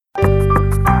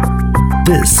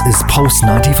This is Pulse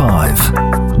 95.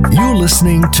 You're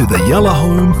listening to the Yalla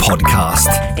Home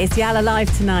podcast. It's Yalla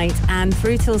Live tonight, and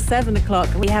through till 7 o'clock,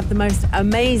 we have the most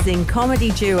amazing comedy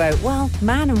duo. Well,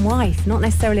 man and wife, not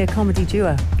necessarily a comedy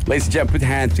duo. Ladies and gentlemen, put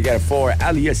hands together for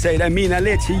Yalla, Mina,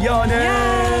 Liccione.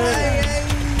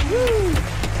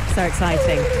 So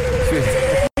exciting.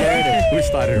 We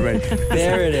started already.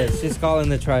 There it is. She's calling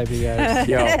the tribe, you guys.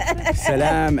 Yo,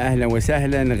 salam, ahlan wa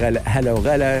sahlan, hello,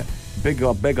 ghala. Big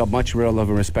up, much real love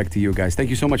and respect to you guys.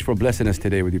 Thank you so much for blessing us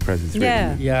today with your presence.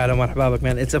 Yeah. Yeah, marhaba,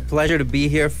 man. It's a pleasure to be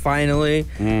here finally.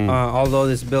 Although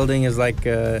this building is like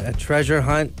a treasure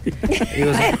hunt. It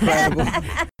was incredible.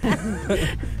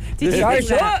 Did you think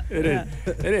that? It is.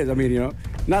 It is. I mean, you know,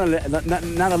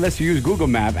 not unless you use Google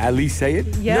Map, at least say it.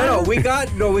 Yeah. No, we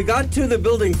got to the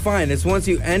building fine. It's once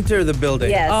you enter the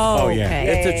building. Yes. Oh, yeah.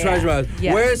 Okay. It's a treasure hunt.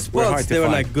 Yeah. Where's Spokes? They were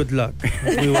find. like, good luck.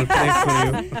 We will pray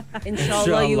for you.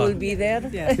 Inshallah, you will be there.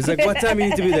 Yeah. He's like, what time you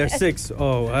need to be there? 6.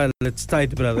 Oh, well, it's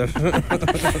tight, brother.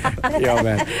 Yo,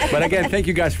 man. But again, thank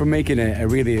you guys for making it.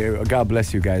 Really, God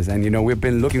bless you guys. And, you know, we've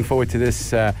been looking forward to this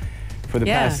for the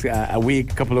past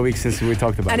couple of weeks since we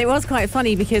talked about it. And it was quite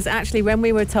funny because actually when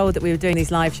we were told that we were doing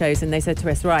these live shows and they said to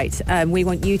us, right, we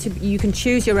want you can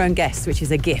choose your own guests, which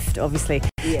is a gift, obviously.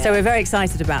 Yeah. So we're very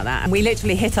excited about that. And we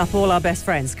literally hit up all our best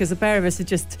friends because the pair of us are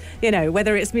just, you know,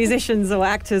 whether it's musicians or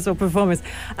actors or performers.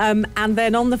 And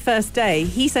then on the first day,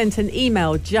 he sent an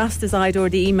email just as I'd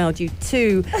already emailed you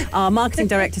to our marketing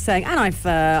director saying, and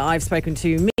I've spoken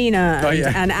to Mina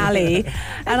and Ali.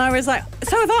 And I was like,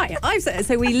 so have I.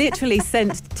 So we literally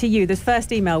sent to you, the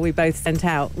first email we both sent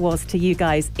out was to you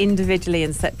guys individually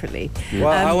and separately. Well,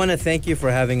 I want to thank you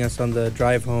for having us on the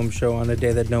drive home show on a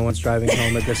day that no one's driving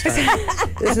home at this time.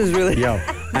 This is really... Yo,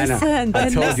 Anna, I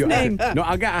told you.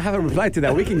 I haven't replied to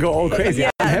that. We can go all crazy.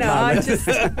 I just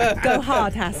go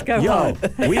hard, Has. Go hard.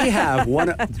 We have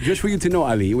just for you to know,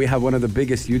 Ali, we have one of the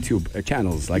biggest YouTube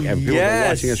channels. Like, people are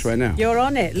watching us right now. You're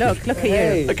on it. Look at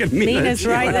you. Look at Mina. Mina's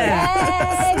right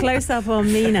there. Close up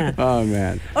on Mina. Oh,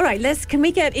 man. All right, can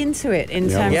we get into it in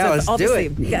terms of let's obviously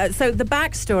do it. So the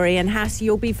backstory, and Has,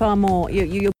 you'll be far more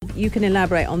you can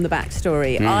elaborate on the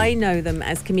backstory. I know them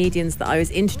as comedians that I was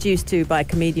introduced to by a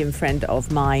comedian friend of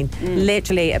mine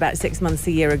literally about 6 months,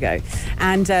 a year ago,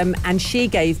 and she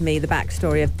gave me the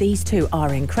backstory of these two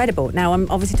are incredible. Now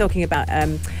I'm obviously talking about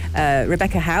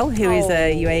Rebecca Howe, who is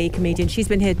a UAE comedian. She's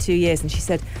been here 2 years, and she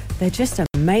said they're just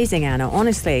amazing, Anna,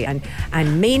 honestly. And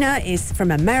Mina is from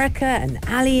America, and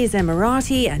Ali is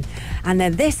Emirati, and they're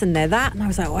this and they're that. And I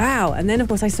was like, wow. And then, of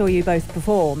course, I saw you both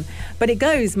perform. But it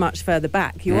goes much further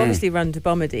back. You obviously run to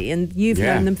Bomedy, and you've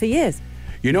known them for years.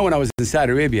 You know, when I was in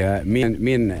Saudi Arabia, me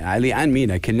and Ali and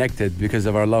Mina connected because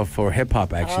of our love for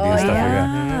hip-hop, actually, and stuff like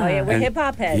that. Oh, yeah, we're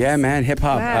hip-hop heads. Yeah, man,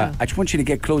 hip-hop. Wow. I just want you to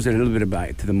get closer a little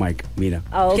bit to the mic, Mina.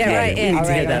 Oh, okay. Get right in. We need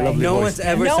to hear that lovely No voice. one's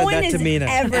ever No said one that is to Mina.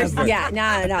 ever. Yeah,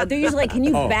 no. They're usually like, can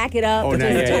you back it up? Oh, Tone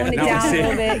it now we down see a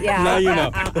little it. bit. Yeah. Now you know.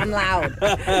 I'm loud.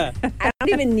 I don't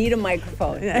even need a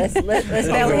microphone. Let's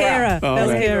They'll hear her. Oh, They'll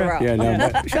man. hear her. Yeah, no,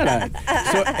 but shut up.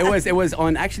 So it was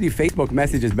on actually Facebook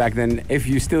messages back then. If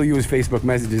you still use Facebook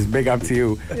messages, big up to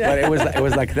you. But it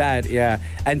was like that, yeah.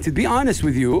 And to be honest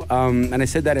with you, and I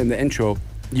said that in the intro,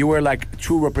 you were like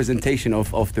true representation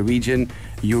of the region.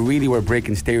 You really were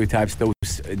breaking stereotypes.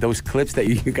 Those clips that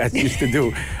you guys used to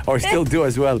do, or still do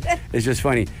as well, is just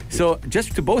funny. So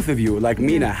just to both of you, like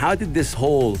Mina, how did this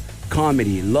whole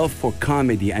comedy, love for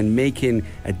comedy and making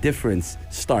a difference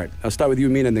start? I'll start with you,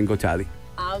 Mina, and then go to Ali.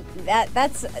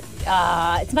 That's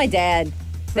it's my dad.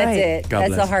 That's Right. it. God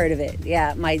That's bless. the heart of it.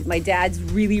 Yeah, my dad's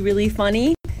really, really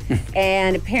funny.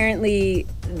 And apparently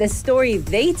the story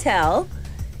they tell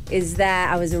is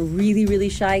that I was a really, really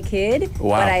shy kid.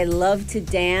 Wow. But I loved to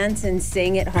dance and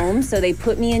sing at home. So they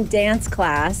put me in dance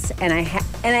class, and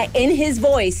I in his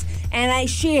voice, and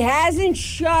she hasn't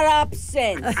shut up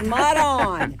since. Mud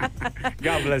on.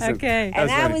 God bless him. Okay. And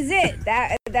that funny. was it.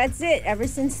 That's it. Ever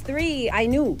since 3, I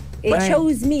knew it But-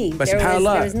 chose me. but There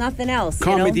subhanAllah, was nothing else.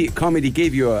 Comedy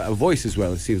gave you a voice as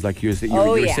well. It seems like you're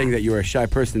yeah. saying that you're a shy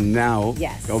person now.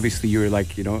 Yes. Obviously, you're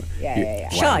like, you know. Yeah.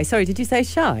 Shy. Sorry, did you say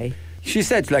shy? She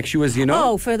said like she was, you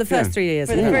know. Oh, for the first 3 years.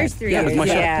 For the first 3 Yeah, years. but much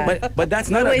Yeah. but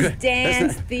that's not It a was good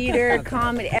dance, theater,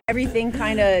 comedy, everything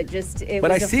kind of just, it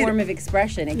But was I a see it. form of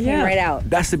expression. It came Yeah. right out.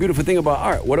 That's the beautiful thing about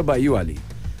art. What about you, Ali?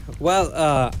 Well,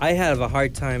 I have a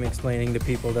hard time explaining to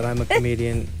people that I'm a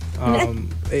comedian.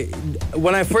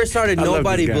 When I first started, I love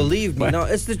nobody this guy. believed me. What? No,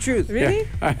 it's the truth. Really?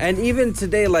 Yeah. And even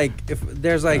today, like, if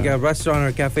there's like a restaurant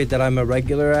or cafe that I'm a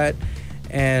regular at,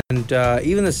 and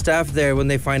even the staff there, when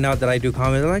they find out that I do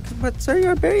comedy, they're like, "But sir,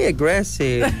 you're very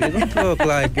aggressive. You don't look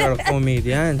like you're a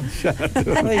comedian."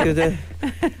 What are you doing?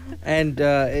 And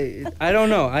I don't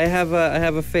know. I have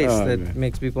a face that man.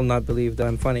 makes people not believe that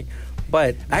I'm funny.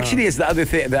 But Actually, it's the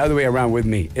other way around with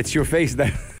me. It's your face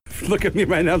that. Look at me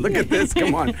right now. Look at this.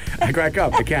 Come on. I crack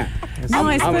up. I can't. No,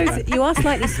 I suppose you are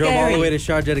slightly drove all the way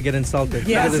scary. to Sharjah to get insulted.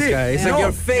 Yeah. Look at this That's it. guy. He's No, like,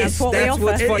 your face. that's what we That's offer.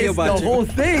 what's funny It's about the you. whole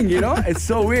thing, you know? It's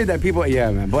so weird that people,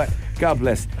 yeah, man. But God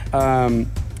bless.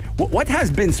 What has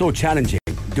been so challenging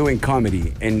doing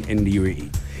comedy in the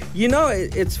UAE? You know,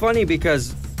 it's funny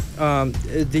because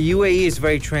the UAE is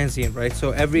very transient, right?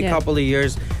 So every couple of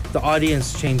years, the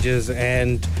audience changes,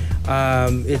 and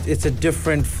it's a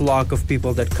different flock of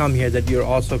people that come here that you're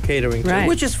also catering to, Right.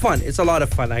 which is fun. It's a lot of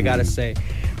fun, I gotta say.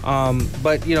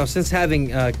 But you know, since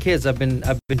having kids, I've been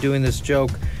doing this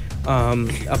joke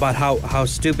about how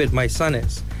stupid my son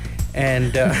is.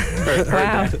 And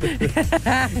Wow.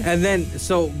 and then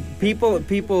so people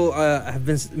have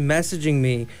been messaging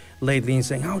me lately and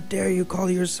saying, how dare you call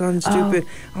your son stupid?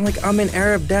 I'm like, I'm an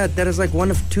Arab dad. That is like one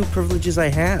of 2 privileges I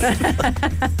have.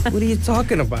 What are you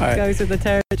talking about? Goes with the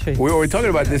territory. We were talking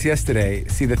about this yesterday.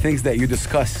 See, the things that you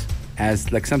discuss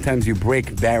as, like, sometimes you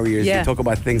break barriers. Yeah. You talk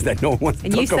about things that no one wants to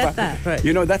And talk you said about. that. Right.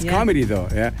 You know, that's Yeah. comedy, though.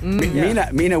 Yeah.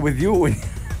 Mina, with you, when,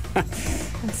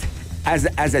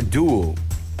 as a duo,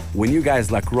 when you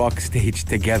guys like rock stage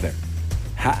together,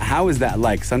 how is that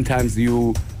like? Sometimes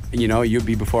you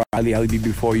be before Ali, Ali be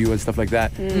before you, and stuff like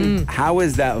that. How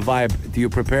is that vibe? Do you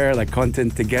prepare like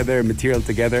content together, material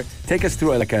together? Take us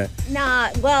through like a. Nah,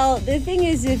 well, the thing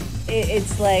is,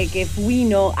 it's like if we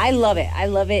know, I love it.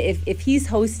 If he's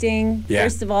hosting, Yeah.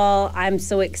 first of all, I'm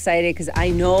so excited because I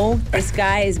know this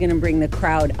guy is going to bring the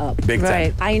crowd up. Big time.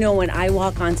 Right. I know when I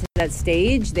walk onto that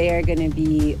stage, they are going to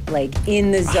be like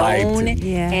in the Hyped. zone,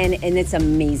 Yeah. and it's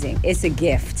amazing. It's a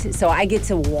gift. So I get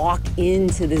to walk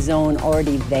into the zone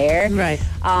already there. Right.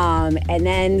 And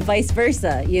then vice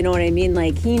versa. You know what I mean?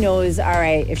 Like he knows, all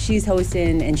right, if she's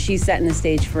hosting and she's setting the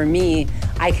stage for me,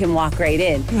 I can walk right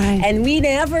in. Right. And we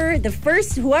never,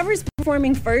 whoever's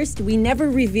performing first, we never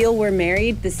reveal we're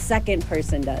married. The second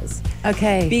person does.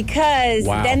 Okay. Because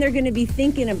Wow. then they're going to be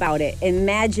thinking about it,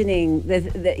 imagining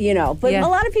But Yeah. a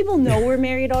lot of people know we're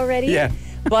married already. Yeah.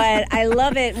 But I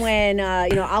love it when,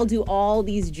 I'll do all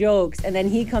these jokes and then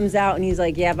he comes out and he's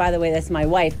like, yeah, by the way, that's my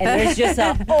wife. And there's just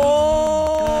a,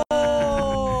 oh.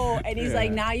 And he's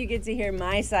like, now you get to hear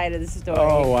my side of the story.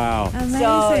 Oh wow. Amazing.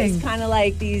 So it's kind of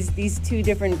like these 2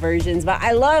 different versions, but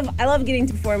I love getting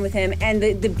to perform with him. And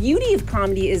the beauty of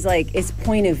comedy is like it's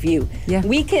point of view. Yeah.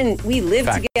 We live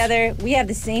Facts. together. We have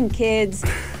the same kids.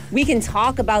 We can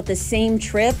talk about the same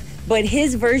trip, but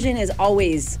his version is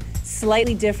always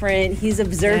slightly different. He's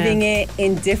observing it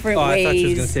in different Oh, I thought she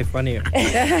was gonna ways. say funnier.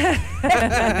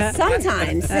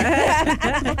 Sometimes.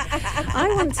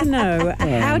 I want to know,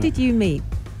 how did you meet?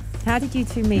 How did you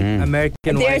 2 meet? There's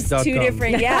AmericanWife.com. 2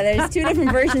 different, there's 2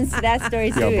 different versions to that story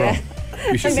too. Yo, bro. Yeah.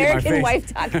 You should see my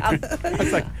face. AmericanWife.com.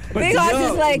 It's like, Big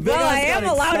Hoss is like, Big well, Hoss I am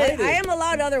got allowed. excited. I am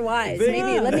allowed otherwise. Big-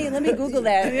 Maybe let me Google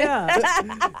that.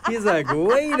 Yeah. He's like,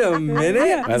 wait a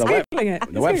minute. the, Googling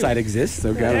it. the website exists.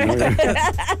 Okay. I don't know.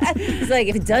 He's like,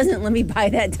 if it doesn't, let me buy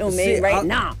that domain See, right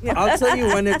now. I'll tell you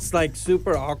when it's like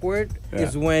super awkward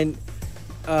is when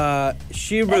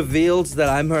she reveals that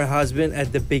I'm her husband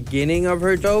at the beginning of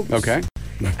her jokes. Okay.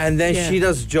 And then Yeah. she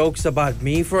does jokes about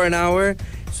me for an hour.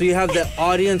 So you have the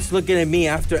audience looking at me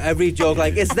after every joke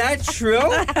like, is that true?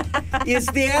 Is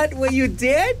that what you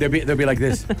did? They'll be like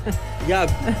this. Yeah,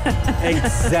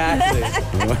 exactly.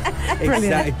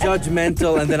 Exactly.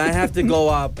 Judgmental, and then I have to go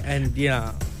up and,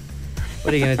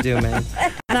 what are you going to do, man?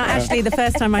 No, actually, the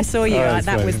first time I saw you, Oh, that's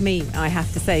that was funny. me, I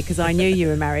have to say, because I knew you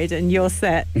were married, and your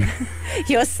set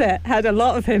had a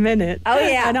lot of him in it. Oh,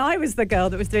 yeah. And I was the girl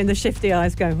that was doing the shifty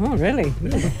eyes going, oh, really?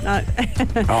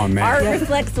 Oh man. Art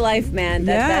reflects life, man.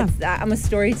 I'm a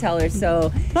storyteller,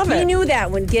 so Love he it. knew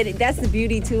that that's the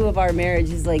beauty too of our marriage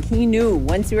is like he knew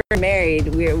once we were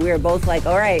married, we were both like,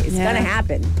 all right, it's Yeah. gonna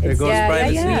happen. There It's, goes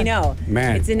privacy. we know.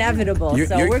 Man. It's inevitable,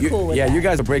 so we're cool with that. Yeah, you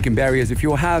guys are breaking barriers. If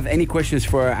you have any questions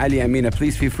for Ali and Mina,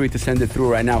 please feel free to send it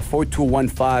through right now.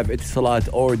 4215 Salat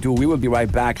or do. We will be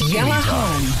right back. Yalla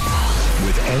Home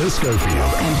with Ella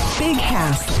Schofield and Big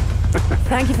House.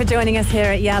 Thank you for joining us here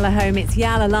at Yalla Home. It's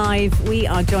Yalla Live. We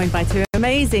are joined by 2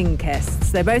 amazing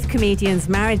guests. They're both comedians,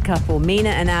 married couple, Mina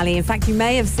and Ali. In fact, you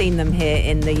may have seen them here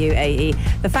in the UAE.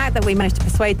 The fact that we managed to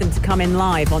persuade them to come in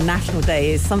live on National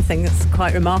Day is something that's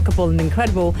quite remarkable and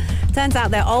incredible. Turns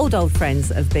out they're old friends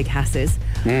of Big Hass's.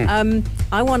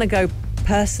 I want to go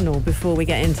personal before we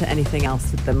get into anything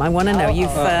else with them. I want to know,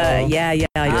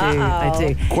 I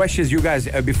do. Questions, you guys,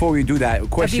 before we do that.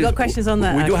 Questions, got questions on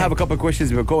that? We do Okay. have a couple of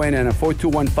questions. We'll go in and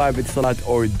 4215 Salat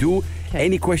or do. Okay.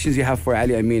 Any questions you have for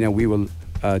Ali and Mina, we will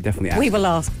definitely ask. We will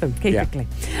ask them quickly.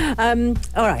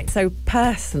 All right, so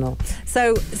personal.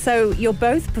 So you're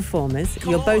both performers.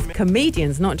 You're both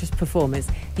comedians, not just performers.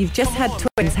 You've just had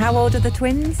twins. How old are the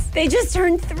twins? They just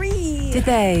turned 3. Did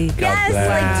they? Yes,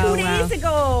 bless. like 2 Wow. days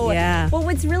ago. Yeah. But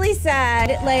what's really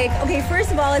sad, like, okay,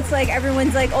 first of all, it's like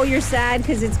everyone's like, oh, you're sad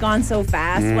because it's gone so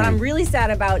fast. What I'm really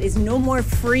sad about is no more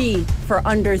free for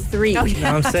under 3. Oh, You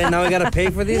know what I'm saying? Now we gotta pay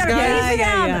for these You gotta guys? pay for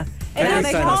them. yeah. And Very I'm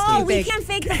like, excited. oh, Too we big. can't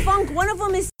fake the funk. One of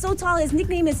them is so tall. His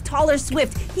nickname is Taller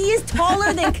Swift. He is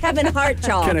taller than Kevin Hart,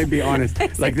 y'all. Can I be honest?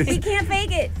 Like He this, can't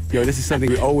fake it. yo, this is something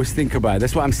we always think about.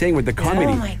 That's what I'm saying with the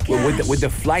comedy, Oh my with the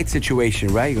gosh. flight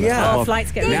situation, right? You're like, Yeah. Oh,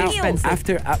 flights get really now expensive.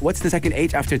 after what's the second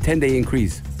age after 10-day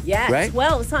increase? Yeah, Right?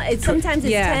 12. Sometimes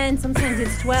it's Yeah. 10, sometimes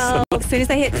it's 12. As soon as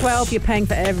they hit 12, you're paying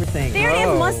for everything. They already have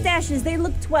Bro. mustaches. They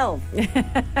look 12. They're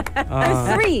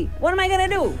 3. What am I going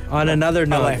to do? On another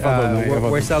note, like Fabo, we're,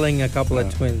 Fabo. we're selling a couple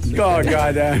of twins. Oh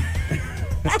God!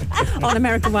 On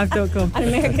AmericanWife.com. On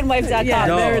AmericanWife.com. Yeah.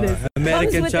 No, There it is.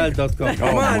 AmericanChild.com.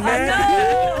 Come on, man.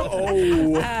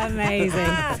 Oh,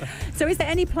 Amazing. So is there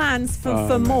any plans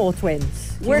for more twins?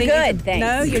 Do you We're think you good, can- thanks.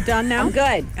 No, you're done now? I'm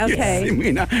good. Okay.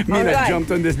 Mina right.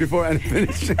 jumped on this before and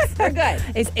finished. We're good.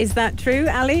 Is that true,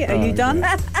 Ali? Are you done?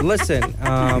 Listen,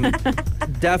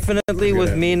 definitely with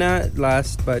Yeah. Mina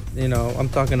last, but you know, I'm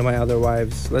talking to my other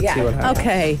wives. Let's Yeah. see what happens.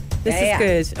 Okay. This Yeah, yeah.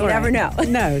 is good. You All never know.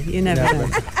 No, you never Never.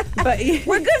 know. But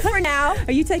We're good for now.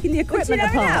 are you taking the But you equipment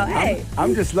never know. apart? Hey.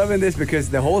 I'm just loving this because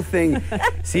the whole thing.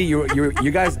 See, you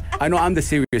guys. I know I'm the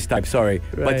serious type. Sorry,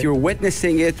 but Right. you're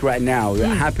witnessing it right now. It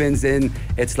happens, and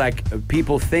it's like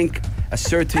people think a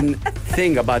certain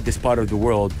thing about this part of the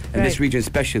world and this Right. region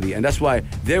especially, and that's why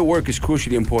their work is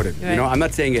crucially important. You Right. know, I'm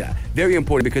not saying it very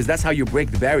important because that's how you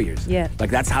break the barriers. Yeah.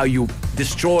 Like that's how you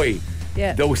destroy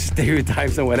Yeah. those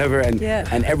stereotypes and whatever and Yeah.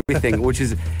 and everything, which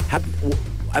is,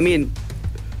 I mean.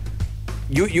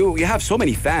 You have so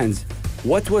many fans.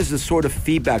 What was the sort of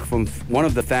feedback from one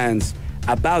of the fans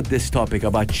about this topic,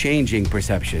 about changing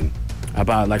perception?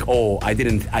 About like, oh, I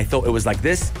thought it was like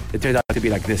this, it turned out to be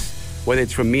like this. Whether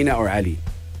it's from Mina or Ali.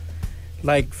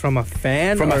 Like from a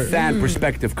fan? From or, a fan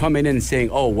perspective, coming in and saying,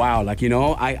 oh, wow, like, you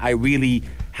know, I really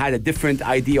had a different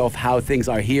idea of how things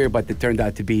are here, but it turned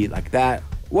out to be like that.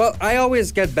 Well, I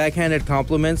always get backhanded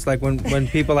compliments, like when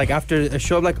people like after a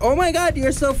show, like, oh my God,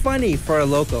 you're so funny for a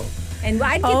local. And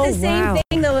I'd get Oh, the same wow.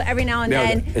 thing, though, every now and Now,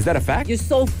 then. is that a fact? You're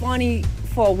so funny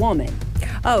for a woman.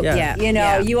 Oh, Yeah. yeah. You know,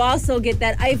 yeah. you also get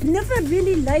that. I've never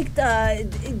really liked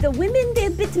the women. They're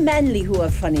a bit manly who are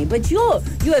funny, but you're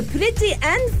pretty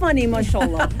and funny,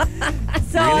 mashallah.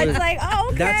 So Really? it's like, oh,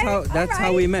 okay. That's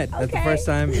how we met. That's the okay. first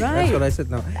time. That's Right. what I said.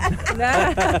 No,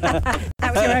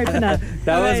 That was your opener.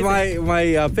 that was Amazing.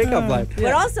 my pickup line.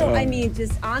 But also, I mean,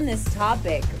 just on this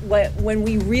topic, when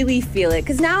we really feel it,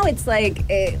 because now it's like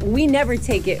we never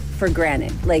take it for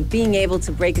granted. Like being able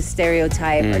to break a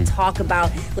stereotype or talk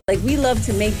about, like we love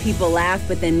to make people laugh,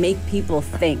 but then make people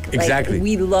think. Exactly. Like,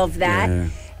 we love that. Yeah.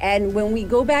 And when we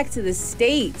go back to the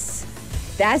States,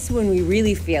 that's when we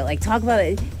really feel like talk about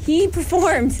it. He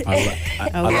performed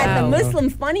at wow. the Muslim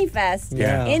Funny Fest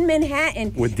Yeah. in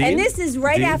Manhattan. With Dean? And this is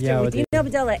right Dean? after Yeah, with with Dean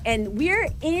Abdullah. And we're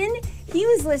in, he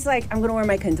was just like, I'm going to wear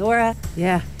my Kandora.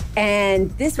 Yeah.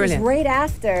 And this Brilliant. was right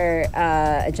after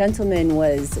a gentleman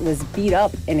was beat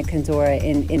up in a Kandora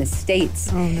in a States.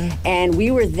 Oh, no. And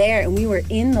we were there and we were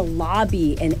in the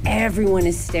lobby and everyone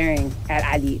is staring at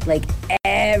Ali. Like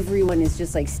everyone is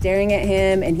just like staring at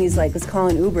him and he's like, let's call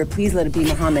an Uber. Please let it be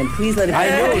Muhammad. Please let it be I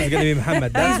knew it Muhammad. was gonna be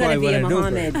Muhammad. That's Please why I let it be went a an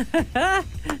Uber.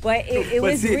 Muhammad. But it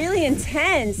was see, really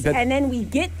intense. that- And then we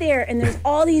get there and there's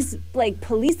all these like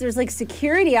police, there's like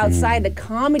security outside the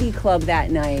comedy club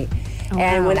that night.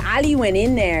 And wow. when Ali went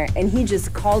in there and he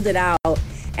just called it out,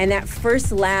 and that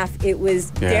first laugh, it was,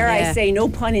 dare Yeah. I say, no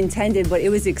pun intended, but it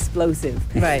was explosive.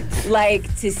 Right. Like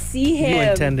to see him.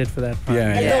 You intended for that. Part.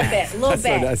 Yeah. A little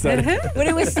bit. That's not- But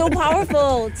it was so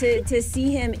powerful to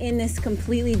see him in this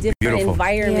completely different Beautiful.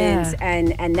 environment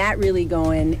and that really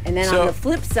going. And then So- on the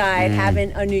flip side,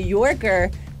 having a New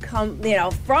Yorker come,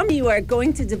 from New York,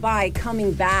 going to Dubai,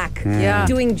 coming back, Yeah.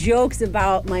 doing jokes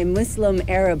about my Muslim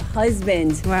Arab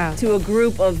husband Wow. to a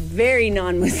group of very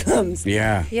non-Muslims.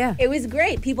 Yeah. Yeah. It was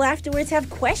great. People afterwards have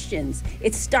questions.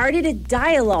 It started a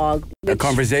dialogue. A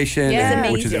conversation,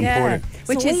 Yeah. which is amazing. important.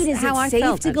 Which so is wait, is how it I safe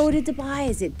felt, to go actually. to Dubai?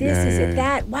 Is it this? Yeah, Is yeah, it yeah.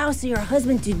 that? Wow, so your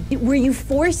husband, were you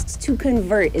forced to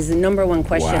convert is the number one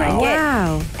question I Wow. get.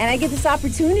 Wow. And I get this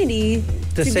opportunity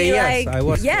To say be yes, like, I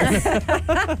was. yes.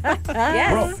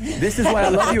 Yes. Bro, This is why I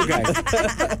love you guys.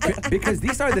 Because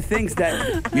these are the things that,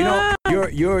 you know,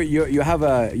 you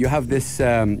have this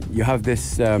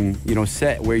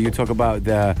set where you talk about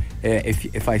the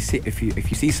if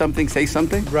you see something, say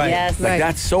something. Right. Yes. Like Right.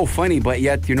 that's so funny, but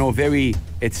yet, you know,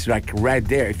 it's like right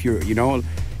there. If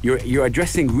you're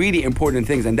addressing really important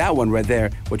things, and that one right there,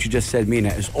 what you just said, Mina,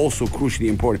 is also crucially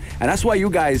important. And that's why you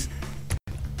guys,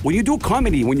 when you do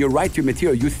comedy, when you write your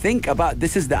material, you think about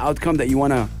this is the outcome that you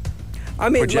want to. I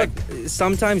mean, project. look,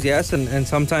 sometimes yes and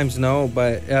sometimes no,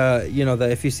 but you know,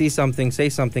 that if you see something, say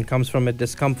something comes from a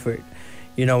discomfort.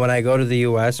 You know, when I go to the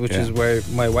U.S., which is where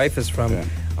my wife is from,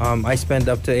 I spend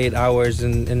up to 8 hours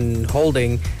in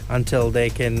holding until they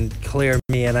can clear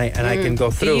me and I can go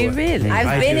through. Do you it. really?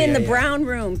 I've been in the yeah. brown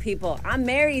room, people. I'm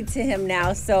married to him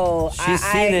now, so She's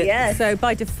seen it. Yes. So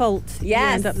by default, you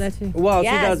Yes. end up there too. Well,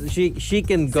 Yes. she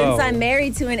can go. Since I'm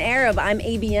married to an Arab, I'm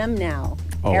ABM now.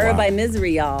 Oh, Arab wow. by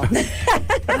misery, y'all.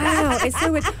 Wow, it's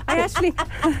so weird.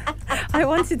 I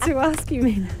wanted to ask you,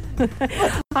 Mina.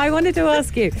 I wanted to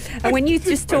ask you, and when you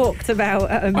just talked about,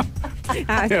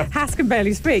 Has can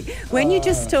barely speak. When you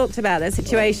just talked about that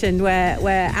situation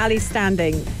where Ali's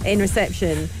standing in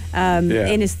reception,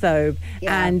 in his thobe,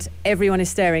 Yeah. and everyone is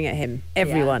staring at him,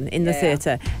 everyone in the Yeah.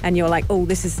 theatre, and you're like, oh,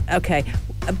 this is okay.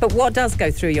 But what does go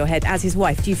through your head as his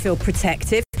wife? Do you feel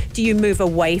protective? Do you move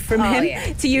away from him? Yeah.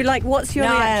 Do you like, what's your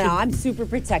No, reaction? I'm super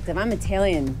protective. I'm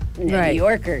Italian, New Right.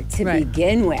 Yorker to Right.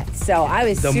 begin with. So I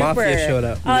was The super. mafia showed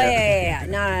up. Oh yeah.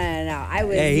 No. I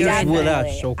was. Hey, he's with definitely-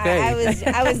 us, okay?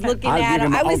 I was looking I'll at give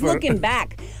him. him I was over. looking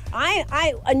back.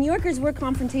 New Yorkers were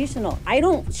confrontational. I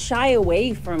don't shy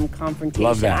away from confrontation.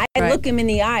 Love that. I Right. look him in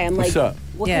the eye. I'm What's like, up?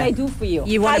 what Yeah. can I do for you?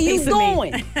 You want How a you piece of me?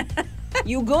 doing?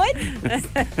 You good?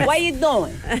 What you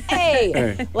doing?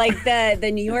 Hey, like the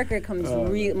New Yorker comes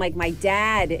really, like my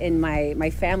dad and my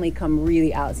family come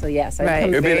really out. So yes, I Right.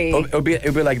 come very. It'll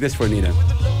be like this for Mina.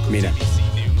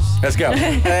 Let's go.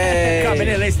 Hey. Coming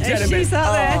in, ladies and And gentlemen. she's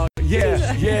out there.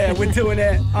 Yeah, we're doing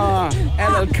it.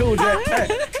 LL Cool J.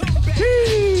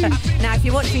 Hey. Now, if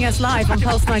you're watching us live on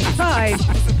Pulse 95,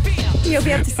 you'll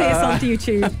be able to see us on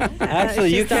YouTube. Actually,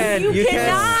 you she's done. can. You can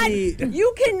cannot, see.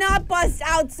 you cannot bust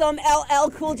out some LL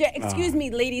Cool J. Excuse me,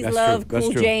 ladies that's love true, that's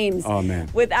Cool true. James. Oh, man.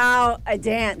 Without a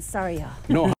dance, sorry y'all.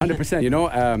 No, 100%. You know,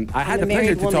 I had a the pleasure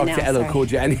married to woman talk to now, LL sorry. Cool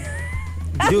J. And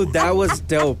Dude, that was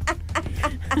dope.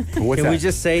 what's Can that? we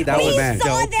just say that Oh, was man.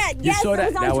 Saw dope? that? You Yes, saw it that?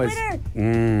 was on That was-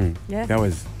 Twitter. Yeah. That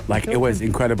was like, it was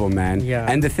incredible, man. Yeah.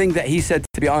 And the thing that he said,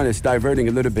 to be honest, diverting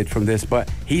a little bit from this, but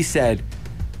he said,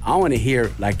 I want to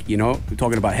hear, like, you know, we're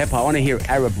talking about hip hop, I want to hear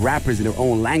Arab rappers in their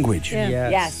own language. Yeah.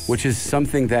 Yes. Which is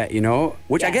something that, you know,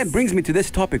 which again Yes. brings me to this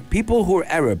topic. People who are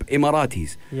Arab,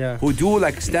 Emiratis, Yeah. who do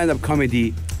like stand-up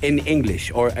comedy in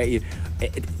English, or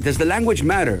does the language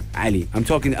matter, Ali? I'm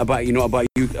talking about, you know, about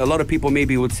you. A lot of people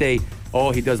maybe would say,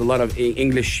 oh, he does a lot of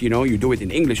English, you know, you do it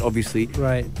in English, obviously.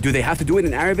 Right. Do they have to do it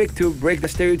in Arabic to break the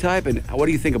stereotype? And what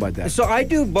do you think about that? So I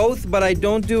do both, but I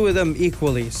don't do them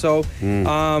equally. So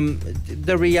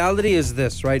the reality is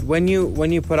this, right? When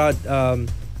you put out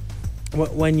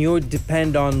when you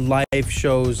depend on live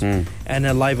shows and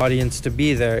a live audience to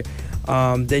be there,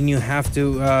 then you have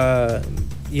to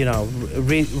you know,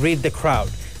 read the crowd.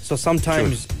 So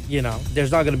sometimes, you know,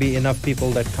 there's not going to be enough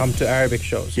people that come to Arabic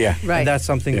shows. Yeah. Right. And that's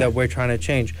something Yeah. that we're trying to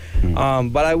change.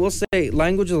 But I will say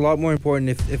language is a lot more important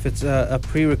if it's a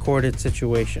pre-recorded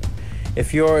situation.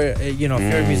 If you're, you know, if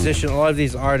you're a musician, a lot of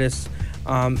these artists,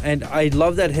 and I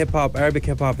love that Arabic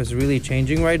hip hop is really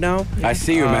changing right now. I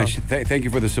see you, man. Thank you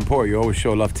for the support. You always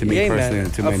show love to me Yeah, personally man.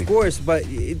 and to many. Of course, but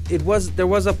there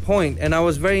was a point, and I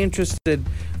was very interested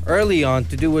early on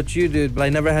to do what you did, but I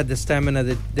never had the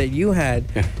stamina that you had.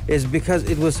 Yeah. Is because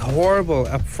it was horrible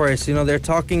at first. You know, they're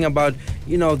talking about,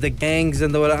 you know, the gangs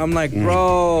and the what. I'm like,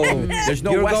 bro, There's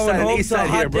no you're west going side and home east to side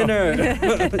hot here, bro. dinner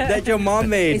that your mom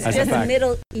made. It's That's a just fact.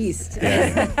 Middle East.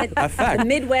 A fact. The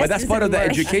Midwest But that's part of the isn't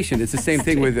worse. education. It's the same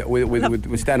thing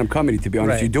with stand-up comedy, to be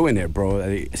honest. Right. You're doing it, bro.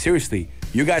 Seriously,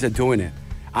 you guys are doing it.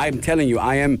 I'm telling you,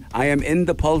 I am in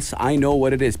the pulse. I know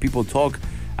what it is. People talk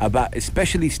about,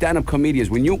 especially stand-up comedians.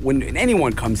 When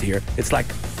anyone comes here, it's like,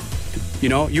 you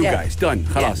know, you Yeah. guys, done.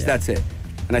 Khalas, that's it.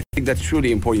 And I think that's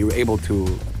truly important. You were able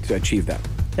to achieve that.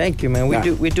 Thank you, man.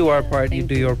 Yeah. We do our part. You Thank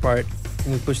do your part,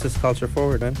 and we push this culture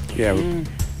forward, man. Yeah.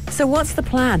 So what's the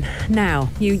plan now?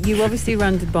 You obviously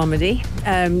run the Bomedy.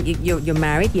 You're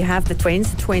married. You have the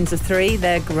twins. The twins are 3.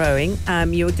 They're growing.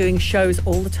 You're doing shows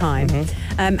all the time.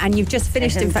 And you've just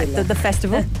finished, in fact, the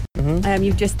festival.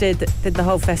 You've just did the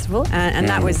whole festival. And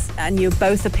that was, and you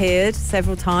both appeared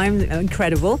several times.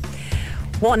 Incredible.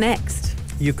 What next?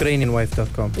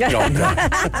 UkrainianWife.com. No,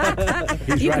 no.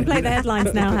 He's You right. can play the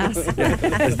headlines now, Has.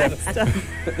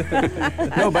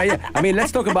 No, but yeah, I mean,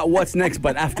 let's talk about what's next,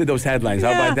 but after those headlines.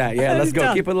 How about that? Yeah, let's go.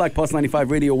 done. Keep it like Pulse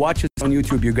 95 Radio. Watch us on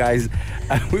YouTube, you guys.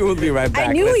 We will be right back.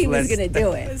 I knew he Let's- was going to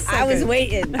do it. I was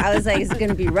waiting. I was like, is it going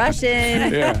to be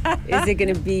Russian? Yeah. Is it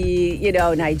going to be,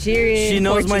 Nigerian? She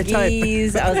knows my type.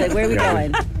 Portuguese? I was like, where are we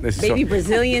going? This is Maybe so-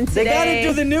 Brazilian today. They gotta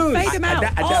do the news. Fade them out.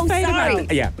 Oh, Fade 'em sorry.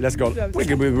 out. Yeah, let's go. We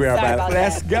can be right Sorry back. about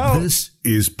Let's that. go. This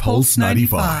is Pulse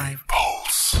 95.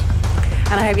 Pulse.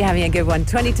 And I hope you're having a good one.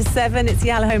 20 to 7, it's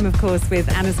Yalla Home, of course, with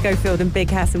Anna Schofield and Big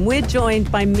Hass. And we're joined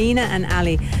by Mina and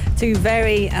Ali, two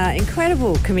very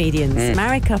incredible comedians,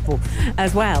 married couple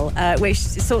as well, which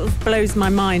sort of blows my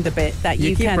mind a bit that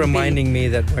you You keep can reminding me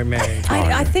that we're married.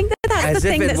 I think that's As the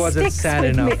if thing it that wasn't sticks sad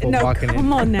with enough me. for No, walking in.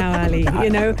 come on now, Ali.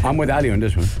 I'm with Ali on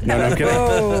this one. No, I'm kidding.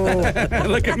 Oh.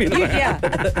 Look at me. Yeah.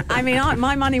 I mean,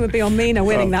 my money would be on Mina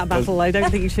winning that battle. I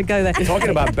don't think you should go there.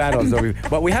 Talking about battles, though,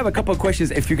 but we have a couple of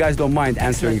questions if you guys don't mind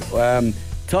answering.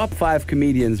 Top 5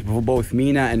 comedians for both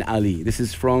Mina and Ali. This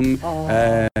is from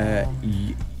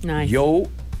Nice.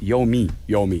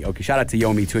 Yomi. Okay, shout out to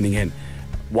Yomi tuning in.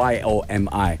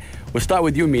 YOMI. We'll start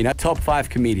with you, Mina. Top 5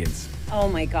 comedians. Oh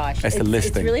my gosh. That's the it's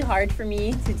listing. really hard for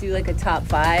me to do like a top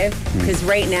 5 because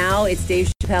right now it's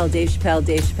Dave Chappelle, Dave Chappelle,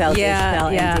 Dave Chappelle, Yeah, Dave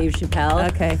Chappelle, yeah. and Dave Chappelle.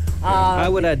 Okay. I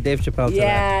would add Dave Chappelle to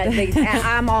that.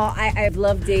 Yeah, I've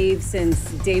loved Dave since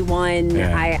day one.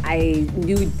 Yeah. I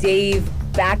knew Dave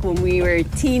back when we were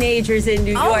teenagers in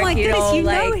New York. Oh my goodness, you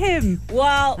know him.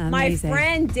 Well, Amazing. my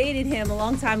friend dated him a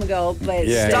long time ago, but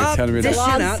Yeah, Stop tell me that. dishing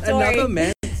Long out story. another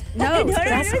man. No,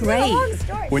 that's it's a great. long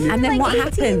story. When you- And then what 18,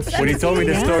 happened? When he told me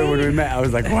the 17, story yeah. when we met, I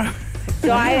was like, wow.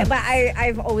 So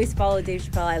I've always followed Dave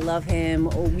Chappelle. I love him.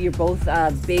 We're both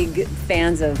big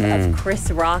fans of Chris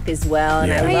Rock as well, and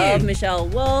Yeah. I Are love you? Michelle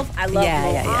Wolf. I love Yeah,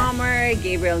 Mo yeah, yeah. Hammer,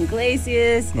 Gabriel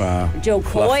Iglesias. Wow. Joe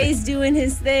Fluffy. Coy's doing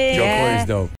his thing. Joe Coy's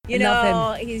dope. You I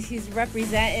love know, he's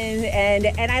representing,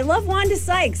 and I love Wanda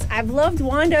Sykes. I've loved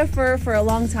Wanda for a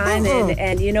long time,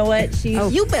 and you know what?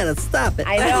 She's. You better stop it.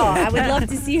 I know. I would love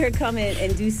to see her come in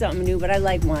and do something new, but I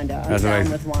like Wanda. I'm That's down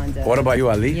amazing. with Wanda. What about you,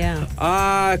 Ali?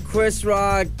 Yeah. Chris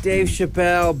Rock, Dave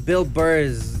Chappelle, Bill Burr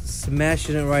is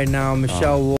smashing it right now.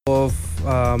 Michelle Wolf,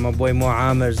 my boy Mo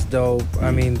Amer's dope.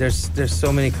 I mean, there's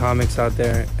so many comics out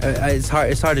there. It's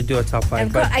hard to do a top 5.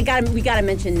 And But we gotta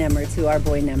mention Nemr too, our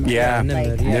boy Nemr. Yeah,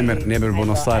 Nimr, yeah. Nimr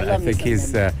Bonassar. I love me think some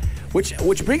he's. Nimr.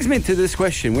 Which brings me to this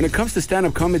question: when it comes to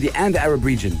stand-up comedy and the Arab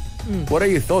region, what are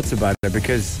your thoughts about it?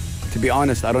 Because to be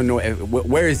honest, I don't know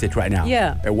where is it right now.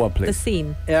 Yeah. At what The place?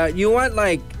 scene. you want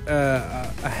like a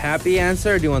happy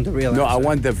answer, or do you want the real No, answer? I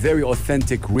want the very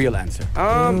authentic, real answer.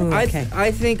 Ooh, okay.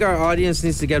 I think our audience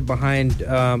needs to get behind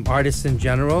artists in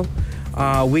general.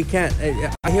 We can't.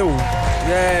 Here,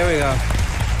 there we go.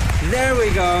 There we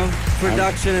go.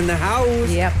 Production in the house.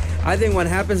 Yep. I think what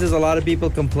happens is a lot of people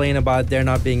complain about there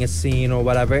not being a scene or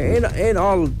whatever in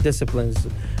all disciplines,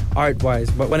 art-wise.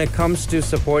 But when it comes to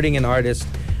supporting an artist,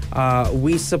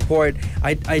 we support.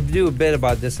 I do a bit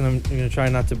about this, and I'm going to try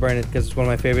not to burn it because it's one of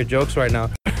my favorite jokes right now.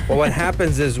 But what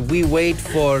happens is we wait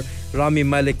for Rami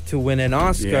Malek to win an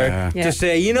Oscar Yeah. Yeah. to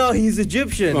say, he's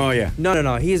Egyptian. Oh, yeah.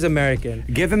 No, he's American.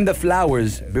 Give him the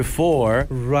flowers before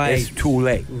Right. it's too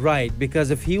late. Right,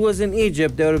 because if he was in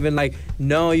Egypt, they would have been like,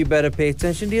 no, you better pay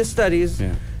attention to your studies.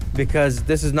 Yeah. Because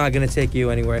this is not going to take you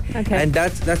anywhere. Okay. And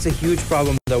that's a huge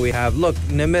problem that we have. Look,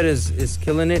 Nimr is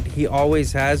killing it. He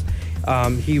always has.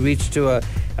 He reached to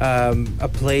a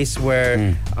place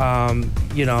where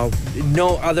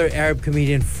no other Arab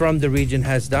comedian from the region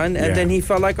has done, and Yeah. then he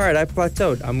felt like, all right, I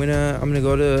plateaued. I'm gonna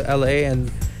go to LA and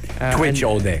Twitch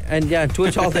all day. and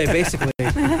Twitch all day basically.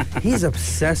 He's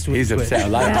obsessed with He's Twitch. upset. The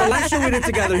last show we did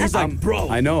together, he's like, bro,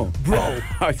 I know. Bro.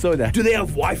 I saw that. do they have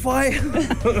Wi-Fi?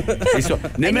 So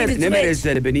Nimr is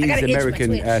a I gotta Lebanese itch my American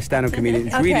Twitch. stand-up comedian.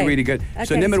 It's Okay. really, really good.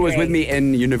 So Okay. Nimr was with Great. me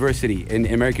in university, in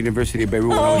American University of Beirut.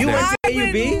 when I was You there. went to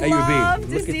AUB? love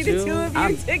to Look see at the you. two of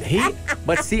you together.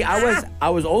 But see, I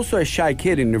was also a shy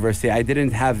kid in university. I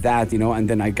didn't have that, and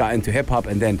then I got into hip hop,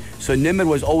 and then so Nimr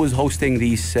was always hosting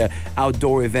these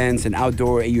outdoor events and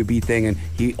outdoor AUB thing, and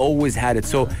he always had it.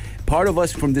 So part of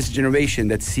us from this generation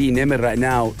that see Nimr right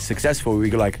now successful, we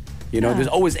go like, there's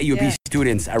always AUB Yeah.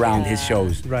 students around his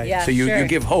shows. Right. Yeah, So you sure.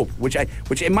 give hope, which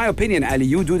in my opinion, Ali,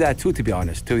 you do that too, to be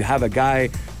honest. To have a guy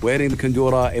wearing the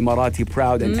kandura, Emirati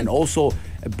proud, and also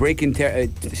breaking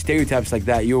stereotypes like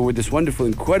that. You were with this wonderful,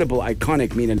 incredible,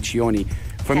 iconic Mina Liccione.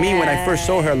 For me, when I first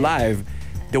saw her live,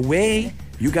 the way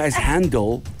you guys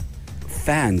handle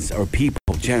fans or people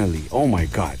generally, oh my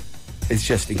God, it's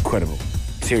just incredible.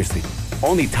 Seriously,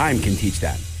 only time can teach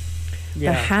that.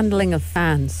 The handling of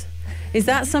fans. Is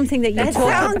that something that you That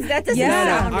talk sounds. That doesn't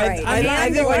sound right. I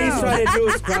think what he's trying to do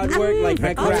is crowd work,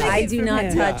 like I do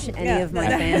not touch any of my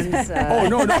fans. Oh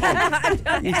no!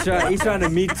 he's trying to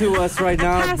meet to us right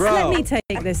now, Cass, bro. let me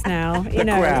take this now. You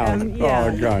know, Crowd.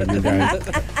 yeah. Oh God, you guys.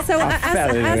 So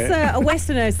fell in as a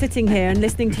Westerner sitting here and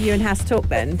listening to you and Hass talk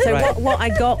then, so Right. what I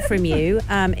got from you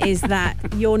is that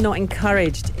you're not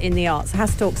encouraged in the arts.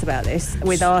 Hass talks about this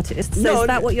with artists. So No, is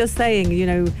that what you're saying? You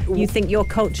know, you think your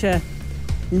culture...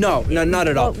 No, not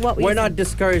at all. What were you We're not saying?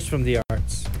 discouraged from the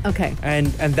arts. Okay. And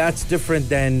that's different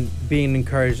than being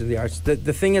encouraged in the arts. The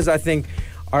thing is, I think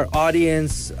our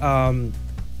audience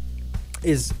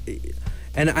is...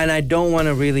 And I don't want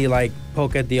to really like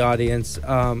poke at the audience.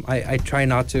 I try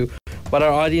not to. But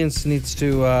our audience needs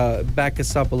to back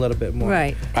us up a little bit more.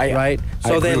 Right. Right? I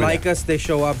So agree they with like that. us, they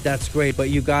show up, that's great. But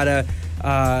you gotta,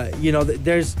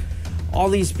 there's all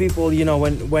these people, you know,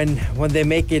 when they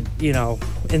make it, you know,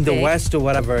 in the Big. West or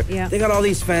whatever, Yeah. they got all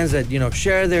these fans that, you know,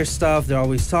 share their stuff. They're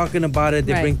always talking about it.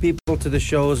 They Right. bring people to the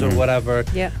shows or whatever.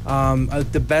 Yeah.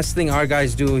 The best thing our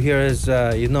guys do here is,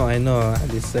 I know how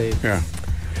to say it. Yeah.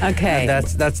 Okay.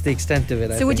 That's the extent of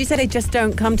it. So would you say they just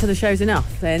don't come to the shows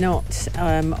enough? They're not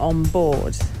on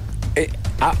board?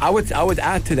 I would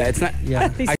add to that. It's not.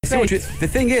 Yeah. I see what you. The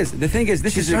thing is,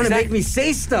 this She's is trying to exact- make me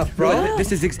say stuff, bro. Bro,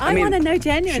 this is. I want to know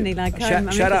genuinely.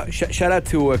 Shout out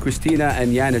to Christina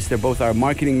and Yanis. They're both our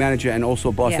marketing manager and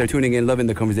also boss. Yeah. They're tuning in, loving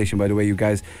the conversation. By the way, you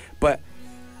guys. But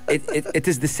it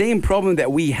is the same problem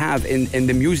that we have in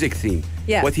the music scene.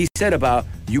 Yeah. What he said about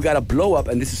you gotta blow up,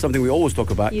 and this is something we always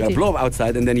talk about. You gotta do. blow up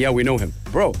outside, and then we know him,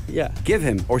 bro. Yeah. Give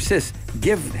him or sis,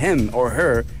 give him or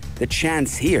her the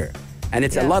chance here, and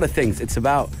it's a Yeah. lot of things. It's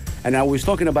about. And I was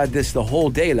talking about this the whole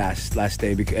day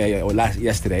yesterday,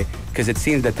 because it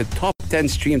seems that the top 10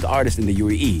 streamed artists in the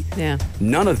UAE, Yeah.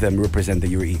 none of them represent the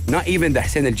UAE. Not even the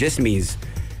Hussein al-Jismis,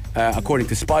 according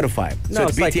to Spotify. No,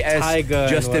 it's it's like BTS, Tyga and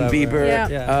Justin whatever. Bieber,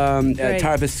 Yeah. Great.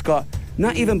 Travis Scott.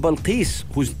 Not even Balqis,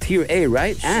 who's tier A,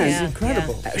 right? And Yeah.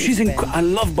 incredible. she's I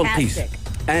love Balqis. fantastic.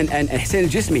 And Hussein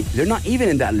al-Jismi, they're not even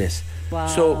in that list. Wow.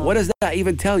 So what does that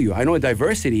even tell you? I know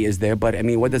diversity is there, but I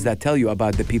mean, what does that tell you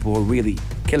about the people who are really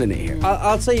killing it here?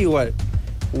 I'll tell you what.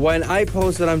 When I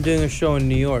post that I'm doing a show in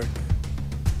New York,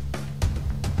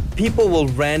 people will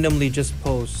randomly just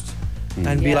post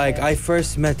and be Yeah. like, I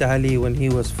first met Ali when he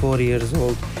was 40 years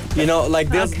old. You know, like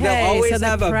they'll Okay, always so they're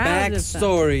have a proud of that.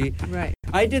 backstory. Right.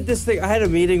 I did this thing. I had a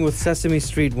meeting with Sesame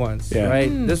Street once, Yeah. right?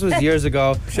 This was years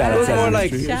ago. Shout it out was more Sesame like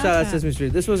Street. shout out Sesame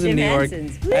Street. This was in Jim New York,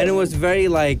 Henson's. and it was very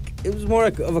like it was more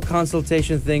of a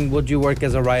consultation thing. Would you work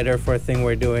as a writer for a thing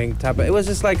we're doing? It was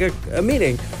just like a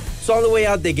meeting. So on the way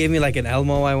out, they gave me like an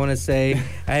Elmo, I want to say,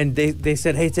 and they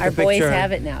said, "Hey, take Our a picture." boys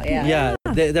have it now. Yeah. Yeah,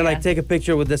 they're like, Yeah. take a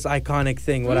picture with this iconic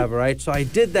thing, whatever, right? So I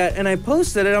did that, and I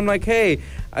posted it. I'm like, hey,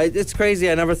 it's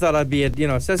crazy. I never thought I'd be at,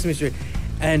 Sesame Street.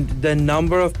 And the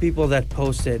number of people that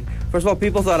posted, first of all,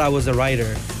 people thought I was a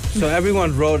writer. So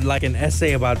everyone wrote like an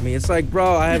essay about me. It's like,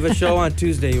 bro, I have a show on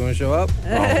Tuesday. You want to show up? Oh,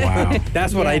 wow.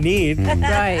 That's what I need.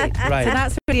 Right. Right. So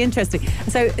that's really interesting.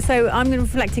 So I'm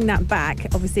reflecting that back.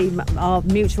 Obviously, our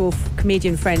mutual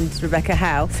comedian friend Rebecca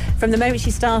Howe, from the moment she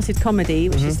started comedy,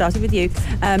 which she started with you,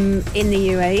 in the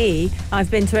UAE, I've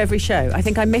been to every show. I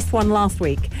think I missed one last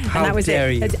week, and How that was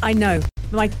dare it. you. I know.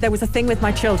 There was a thing with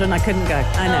my children, I couldn't go.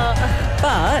 I know.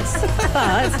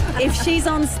 But if she's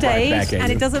on stage, back at and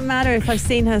you. it doesn't matter if I've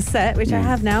seen her set, which I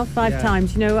have now 5 Yeah.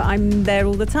 times, I'm there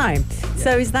all the time.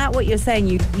 So is that what you're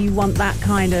saying? You want that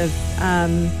kind of...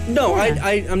 No,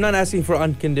 Yeah. I'm not asking for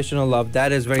unconditional love.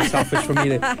 That is very selfish for me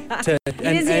to He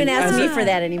doesn't even ask me for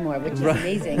that anymore, which is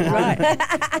amazing. Right.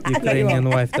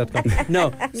 Ukrainianwife.com.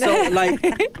 No, so like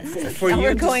for Now you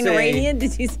we're to going say, Iranian.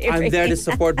 Did you say I'm there to Iranian?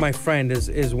 support my friend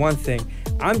is one thing.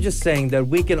 I'm just saying that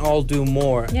we can all do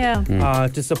more Yeah.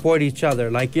 to support each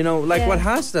other. Like, Yeah. what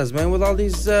Haas does, man, with all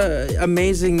these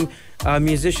amazing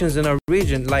musicians in our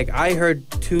region. Like, I heard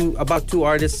about two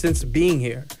artists since being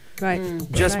here. Right.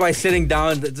 Just by sitting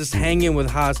down, just hanging with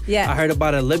Haas. Yeah. I heard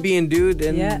about a Libyan dude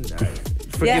and Yeah.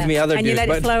 forgive me other and dudes. you let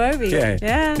but it flow over you.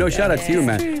 Yeah. No, shout out to you,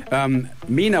 man.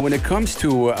 Mina, when it comes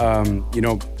to,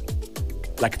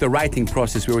 like the writing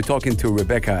process, we were talking to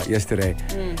Rebecca yesterday.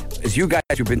 As you guys,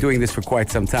 you've been doing this for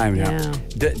quite some time now.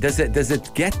 Yeah. Does it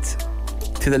get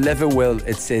to the level where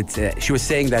she was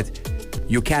saying that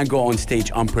you can't go on stage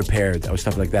unprepared or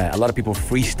stuff like that? A lot of people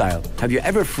freestyle. Have you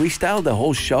ever freestyled the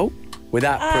whole show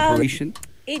without preparation?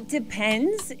 It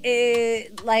depends.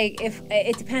 It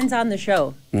depends on the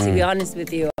show. To be honest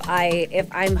with you, if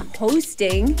I'm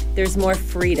hosting, there's more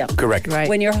freedom. Correct. Right.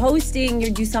 When you're hosting, you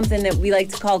do something that we like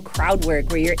to call crowd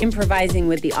work, where you're improvising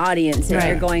with the audience and Right.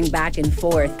 you're going back and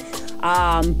forth.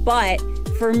 But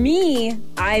for me,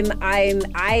 I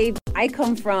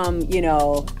come from,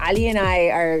 Ali and I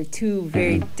are two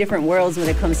very different worlds when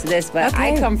it comes to this, but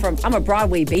I'm a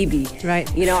Broadway baby. Right.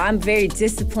 I'm very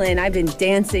disciplined. I've been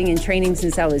dancing and training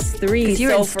since I was 3. Because you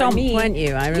were in Stomp, weren't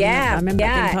you? I remember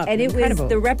that being and it incredible. was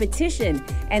the repetition.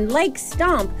 And like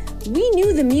Stomp, we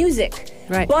knew the music.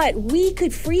 Right. But we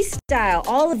could freestyle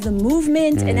all of the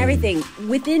movement and everything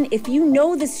if you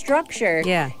know the structure,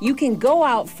 you can go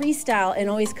out, freestyle, and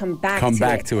always come back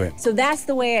to it. So that's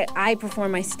the way I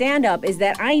perform my stand-up, is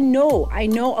that I know,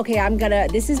 okay,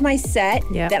 this is my set,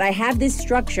 that I have this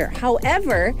structure.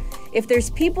 However, if there's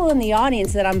people in the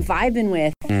audience that I'm vibing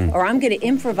with, or I'm going to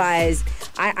improvise,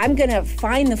 I'm going to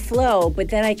find the flow, but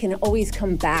then I can always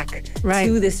come back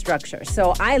to the structure.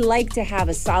 So I like to have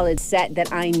a solid set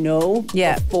that I know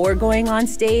before going on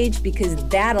stage, because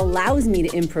that allows me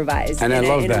to improvise in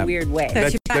a weird way.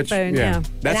 That's your backbone,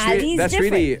 That's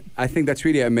really, I think that's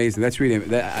really amazing. That's really,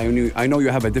 I know you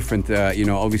have a different,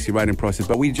 obviously writing process,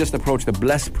 but we just approached the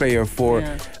blessed prayer for,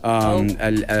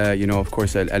 of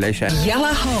course, Al-Isha.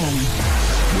 Yalla Home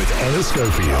With Ellis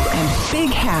Schofield. and Big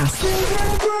House.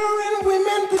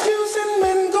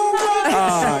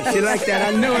 She liked that.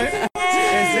 I knew it.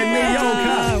 It's a New Yorker.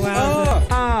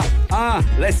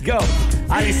 Let's go.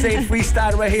 Ali say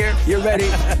freestyle right here. You ready?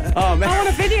 Oh, man. I want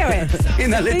to video it.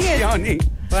 In the Liccione.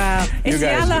 Wow. It's You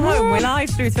guys- Yalla Home. We're live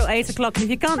through till 8 o'clock. And if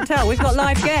you can't tell, we've got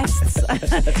live guests.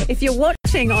 If you're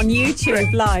watching on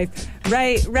YouTube live,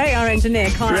 Ray, our engineer,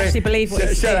 can't actually believe what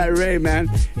he's Shout seeing. out Ray, man.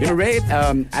 Ray,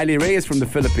 Ali Ray is from the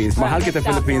Philippines. Mahal the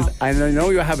Philippines. I know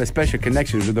you have a special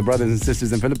connection with the brothers and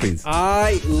sisters in the Philippines.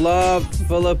 I love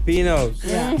Filipinos.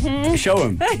 Show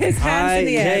him. His hands in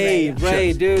the air. Hey,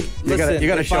 Ray, dude. You Listen,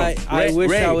 gotta show him. I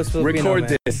wish Ray, I was Filipino. Record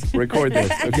man. this. Record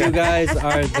this. Okay. You guys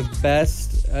are the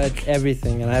best at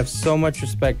everything, and I have so much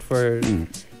respect for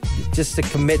just the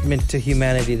commitment to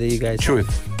humanity that you guys have.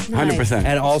 Truth. 100%.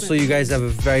 And also, you guys have a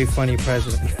very funny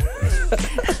president.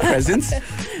 Presents?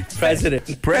 President.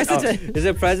 Is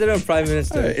it president or prime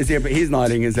minister? Is he? He's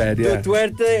nodding his head. Yeah.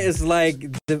 Duterte is like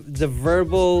the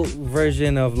verbal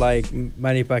version of like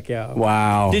Manny Pacquiao.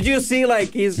 Wow. Did you see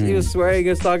he was swearing, he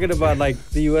was talking about like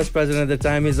the US president at the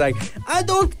time. He's like, I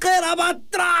don't care about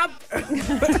Trump.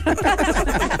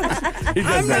 He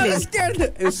does I'm that. not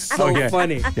scared. It's so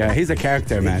funny. Yeah, he's a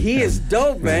character, man. He is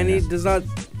dope, man. Yeah. He does not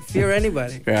fear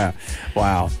anybody. Yeah.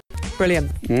 Wow.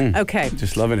 Brilliant. Okay.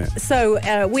 Just loving it. So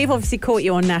we've obviously caught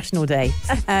you on National Day.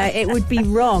 It would be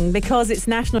wrong, because it's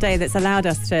National Day that's allowed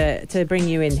us to bring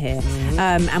you in here.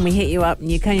 And we hit you up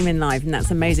and you came in live, and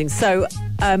that's amazing. So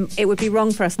it would be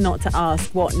wrong for us not to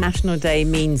ask what National Day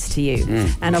means to you.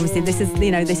 And obviously this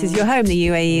is your home. The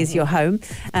UAE is your home.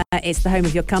 It's the home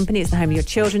of your company. It's the home of your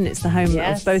children. It's the home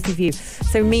of both of you.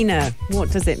 So Mina,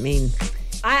 what does it mean?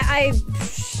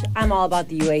 I'm all about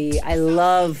the UAE. I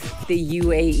love the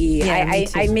UAE. Yeah, me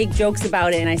too. I make jokes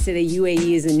about it, and I say the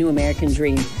UAE is a new American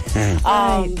dream. Because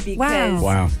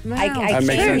Wow. I That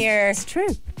makes came sense. here. It's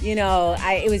true.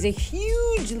 It was a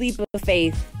huge leap of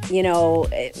faith.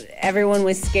 Everyone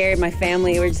was scared. My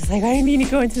family were just like, I didn't mean to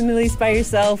go into the Middle East by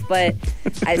yourself. But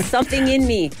something in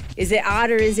me, is it odd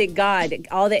or is it God?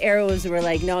 All the arrows were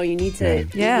like, no, you need to.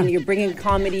 You're bringing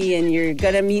comedy, and you're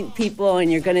gonna meet people,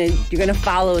 and you're gonna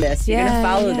follow this. You're gonna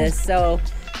follow this. So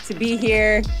to be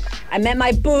here, I met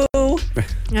my boo.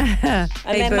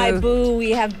 My boo.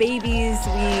 We have babies.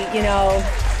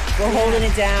 We're holding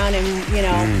it down,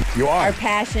 and You are. our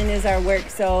passion is our work.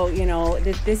 So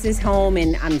this is home,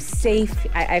 and I'm safe.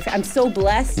 I'm so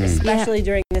blessed, especially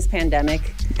during this pandemic.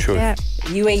 Truth. Yeah.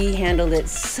 UAE handled it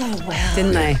so well,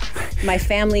 Didn't they? My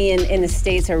family in the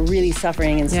States are really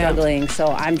suffering and struggling. So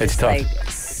I'm It's just tough.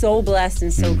 so blessed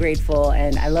and so grateful,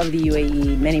 and I love the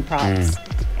UAE. Many props,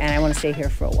 and I want to stay here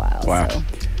for a while. Wow. So.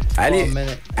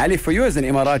 Ali, for you as an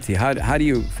Emirati, how do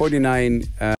you 49?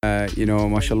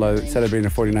 Mashallah, celebrating the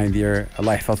 49th year.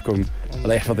 Allah yahfadkum,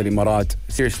 Allah yahfad al-Imarat.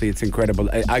 Seriously, it's incredible.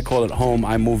 I call it home.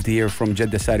 I moved here from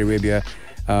Jeddah, Saudi Arabia,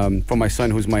 for my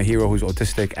son, who's my hero, who's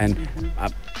autistic, and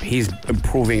he's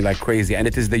improving like crazy. And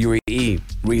it is the UAE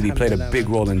really played a big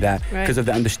role in that, because of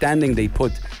the understanding they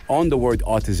put on the word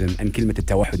autism and كلمة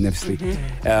التوحد نفسي.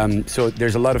 So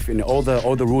there's a lot of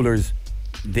all the rulers.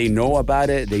 They know about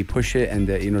it, they push it, and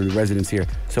the residents here.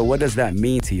 So what does that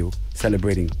mean to you,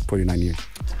 celebrating 49 years?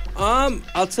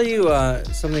 I'll tell you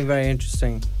something very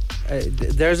interesting.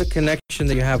 There's a connection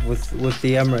that you have with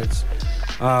the Emirates,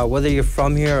 whether you're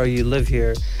from here or you live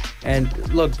here. And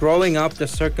look, growing up, the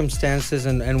circumstances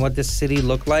and what this city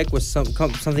looked like was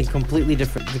something completely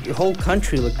different. The whole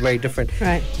country looked very different.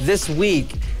 Right. This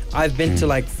week, I've been to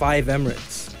like 5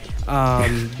 Emirates.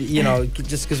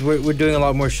 just because we're doing a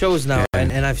lot more shows now,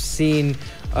 and I've seen,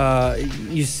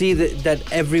 you see that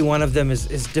every one of them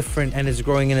is different and is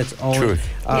growing in its own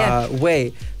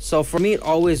way. So for me, it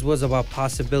always was about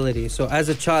possibility. So as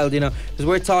a child, because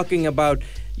we're talking about,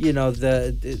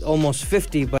 the almost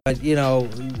 50, but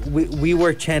we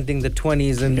were chanting the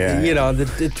 20s and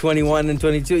the 21 and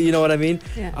 22. You know what I mean?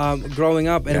 Yeah. Growing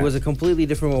up, and it was a completely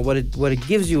different one. What it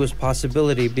gives you is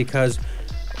possibility, because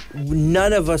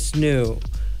none of us knew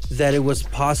that it was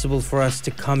possible for us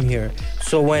to come here.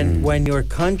 So when your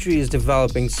country is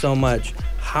developing so much,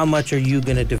 how much are you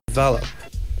gonna develop?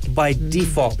 By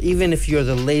default, even if you're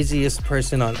the laziest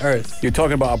person on earth. You're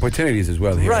talking about opportunities as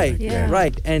well here. Right,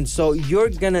 right. And so you're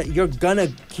gonna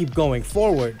keep going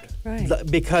forward. Right.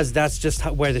 Because that's just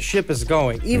where the ship is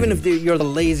going. Even if you're the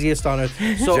laziest on earth.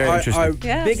 So our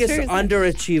biggest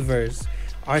underachievers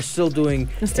are still doing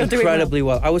incredibly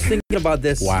well. I was thinking about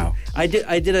this. Wow. I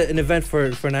did an event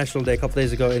for National Day a couple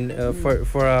days ago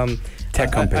for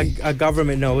tech company. A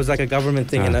government. No, it was like a government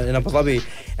thing in Abu Dhabi.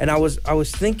 And I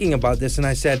was thinking about this, and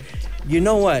I said, you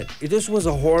know what? This was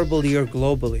a horrible year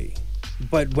globally,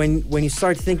 but when you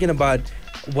start thinking about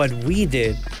what we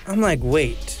did, I'm like,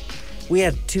 wait, we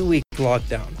had 2-week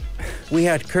lockdown. We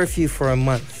had curfew for a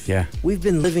month. Yeah. We've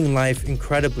been living life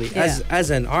incredibly. Yeah. As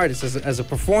an artist, as a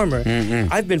performer,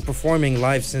 I've been performing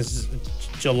live since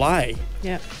July.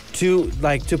 Yeah. To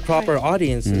proper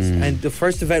audiences. And the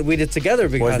first event we did together,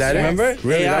 because Was that remember? it?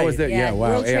 Really? AI. That was it? Yeah, wow.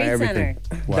 World AI, Trade everything.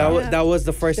 Center. Wow. That was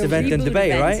the first The event in reboot Dubai,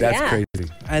 event. right? That's Yeah.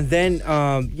 crazy. And then,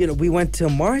 we went to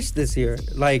Mars this year.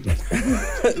 Like,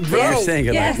 But bro, you're saying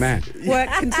it yes. like, man. Work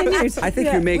continues. I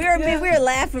think you make... We were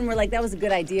laughing. We're like, that was a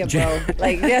good idea, bro.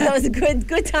 that was a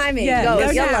good timing. Yeah, Go,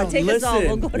 no Yalla, doubt. take us all.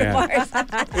 We'll go to Yeah. Mars.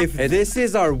 if this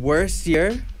is our worst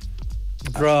year,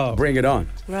 bro, Bring it on.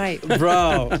 Right.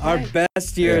 bro, our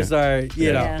best years are,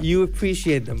 Yeah. you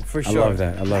appreciate them for sure. love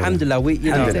that. I love that. Alhamdulillah,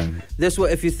 Alhamdulillah. this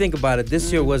was, if you think about it,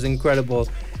 this year was incredible.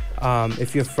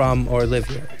 If you're from or live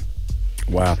here.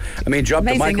 Wow. I mean, drop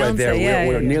the Amazing mic right there. answer.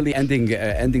 We're nearly ending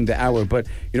the hour, but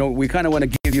we kind of want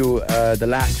to give you the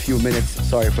last few minutes.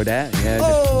 Sorry for that. Yeah,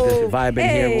 just vibing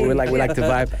here. We like to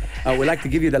vibe. We'd like to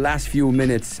give you the last few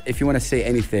minutes if you want to say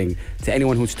anything to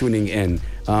anyone who's tuning in.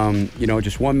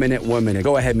 Just 1 minute.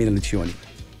 Go ahead, Mina Liccione.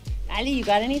 Ali, you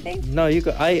got anything? No,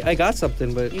 I got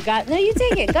something, but You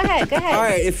take it. Go ahead. all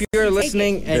right, if you're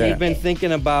listening and Yeah. you've been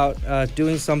thinking about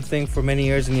doing something for many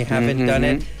years and you haven't done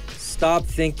it, stop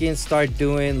thinking, start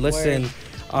doing. Listen,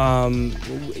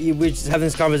 we were just having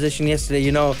this conversation yesterday.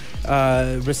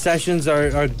 Recessions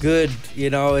are good.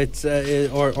 It's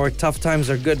or tough times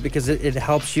are good because it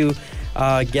helps you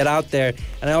get out there.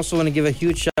 And I also want to give a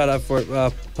huge shout out for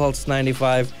Pulse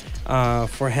 95.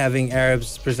 For having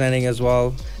Arabs presenting as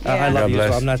well. I love God you.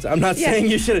 So bless. I'm not saying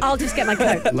you should. I'll just get my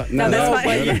coat. No, that's fine.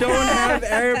 But you don't have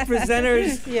Arab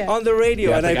presenters on the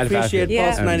radio, Yeah, and I think I've appreciate had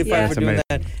Pulse it. 95 Yeah. for doing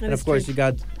That's that. And of course, you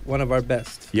got one of our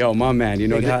best. Yo, my man,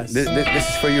 Big house. this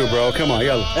is for you, bro. Come on,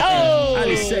 yo.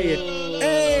 Ali, say it.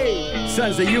 Hey,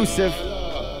 sons of Yusuf.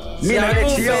 Mina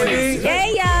Liccione.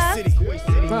 Yeah.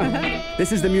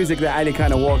 This is the music that Ali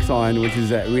kind of walks on, which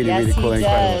is really, Yes, really cool and he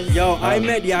incredible. does. Yo, I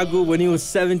met Yaqub when he was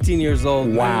 17 years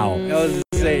old. Wow. Man. That was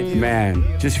insane. Man,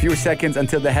 just a few seconds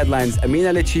until the headlines.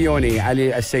 Mina Liccione,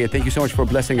 Ali Asaya, thank you so much for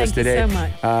blessing us Thank you today. so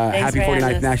much. Happy for having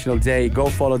 49th us. National Day. Go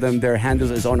follow them. Their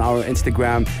handles is on our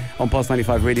Instagram, on Pulse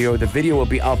 95 Radio. The video will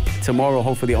be up tomorrow,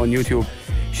 hopefully on YouTube.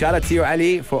 Shout out to you,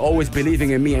 Ali, for always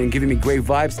believing in me and giving me great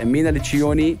vibes. And Mina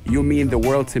Liccione, you mean the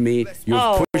world to me.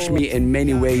 You've pushed me in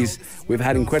many ways. We've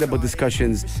had incredible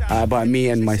discussions about me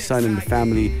and my son and the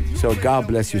family. So God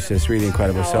bless you, sis. Really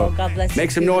incredible. So God bless make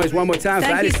you some too. noise one more time.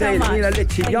 Thank Ali you so saying much. Mina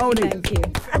Liccione. Thank you.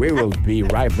 We will be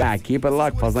right back. Keep it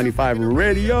locked. Pulse 95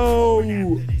 Radio.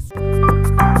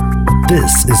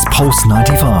 This is Pulse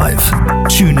 95.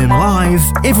 Tune in live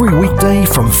every weekday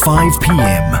from 5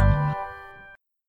 p.m.